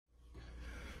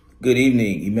Good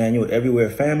evening, Emmanuel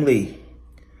Everywhere family.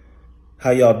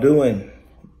 How y'all doing?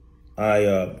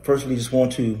 I firstly just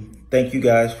want to thank you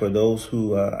guys for those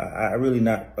who, I really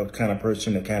not a kind of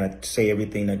person to kind of say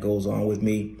everything that goes on with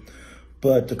me.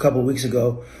 But a couple of weeks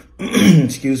ago,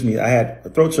 excuse me, I had a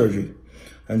throat surgery.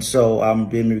 And so I've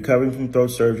been recovering from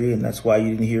throat surgery, and that's why you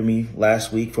didn't hear me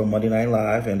last week for Monday Night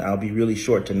Live, and I'll be really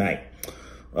short tonight.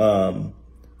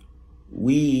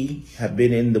 We have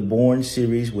been in the Born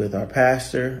series with our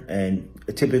pastor, and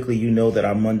typically you know that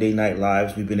our Monday Night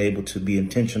Lives, we've been able to be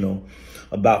intentional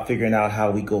about figuring out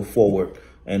how we go forward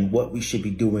and what we should be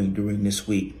doing during this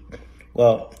week.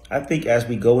 Well, I think as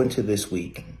we go into this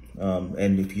week,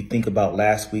 and if you think about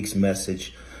last week's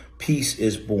message, peace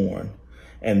is born,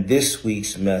 and this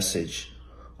week's message,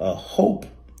 hope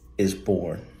is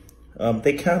born.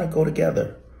 They kind of go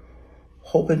together.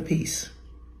 Hope and peace.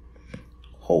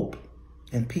 Hope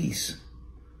and peace.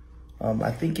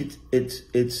 I think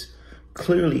it's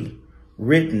clearly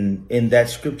written in that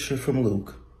scripture from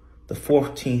Luke, the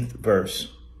 14th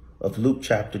verse of Luke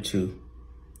chapter 2.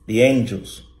 The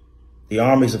angels, the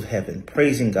armies of heaven,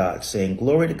 praising God, saying,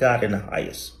 "Glory to God in the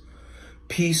highest,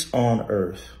 peace on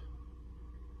earth,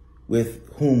 with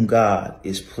whom God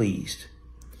is pleased."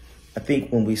 I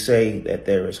think when we say that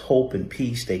there is hope and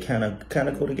peace, they kind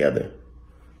of go together.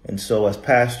 And so as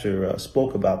Pastor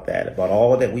spoke about that, about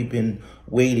all that we've been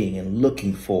waiting and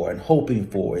looking for and hoping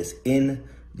for is in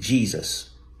Jesus,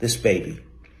 this baby.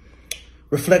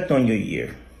 Reflect on your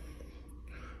year.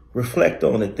 Reflect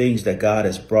on the things that God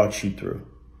has brought you through.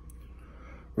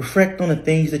 Reflect on the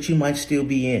things that you might still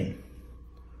be in.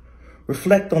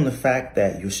 Reflect on the fact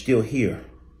that you're still here.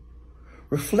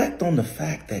 Reflect on the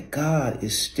fact that God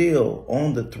is still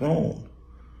on the throne,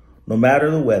 no matter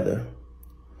the weather,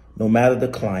 no matter the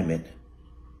climate,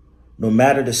 no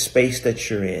matter the space that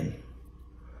you're in,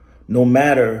 no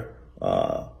matter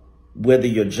whether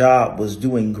your job was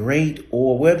doing great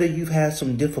or whether you've had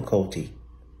some difficulty,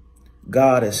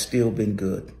 God has still been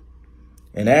good.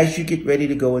 And as you get ready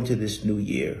to go into this new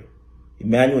year,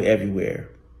 Emmanuel Everywhere,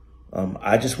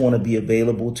 I just want to be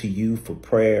available to you for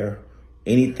prayer,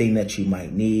 anything that you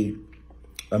might need.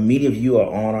 Many of you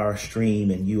are on our stream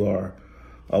and you are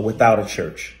without a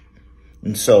church.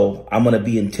 And so I'm going to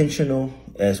be intentional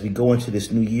as we go into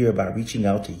this new year by reaching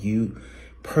out to you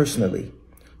personally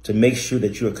to make sure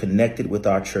that you're connected with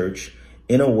our church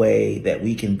in a way that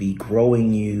we can be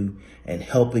growing you and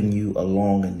helping you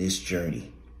along in this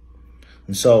journey.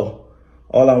 And so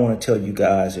all I want to tell you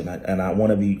guys, and I want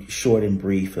to be short and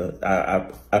brief,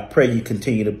 I pray you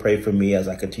continue to pray for me as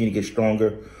I continue to get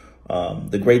stronger.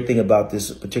 The great thing about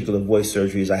this particular voice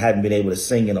surgery is I hadn't been able to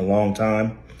sing in a long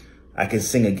time. I can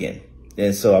sing again.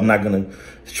 And so I'm not going to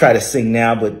try to sing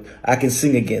now, but I can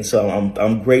sing again. So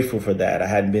I'm grateful for that. I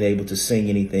hadn't been able to sing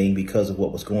anything because of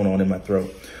what was going on in my throat.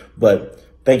 But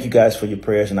thank you guys for your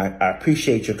prayers. And I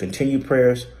appreciate your continued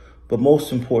prayers. But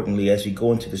most importantly, as you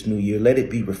go into this new year, let it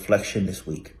be reflection this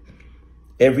week.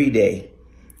 Every day,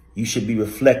 you should be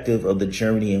reflective of the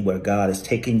journey and where God has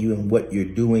taken you and what you're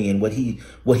doing and what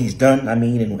he's done. I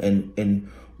mean, and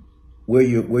where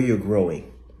you're growing.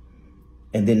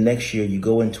 And then next year you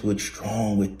go into it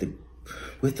strong with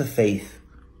the faith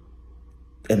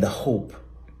and the hope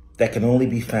that can only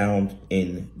be found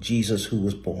in Jesus who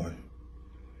was born,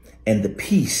 and the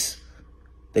peace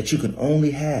that you can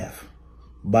only have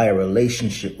by a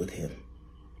relationship with him.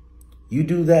 You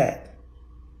do that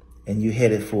and you're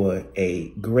headed for a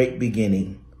great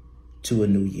beginning to a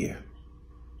new year.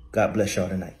 God bless y'all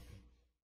tonight.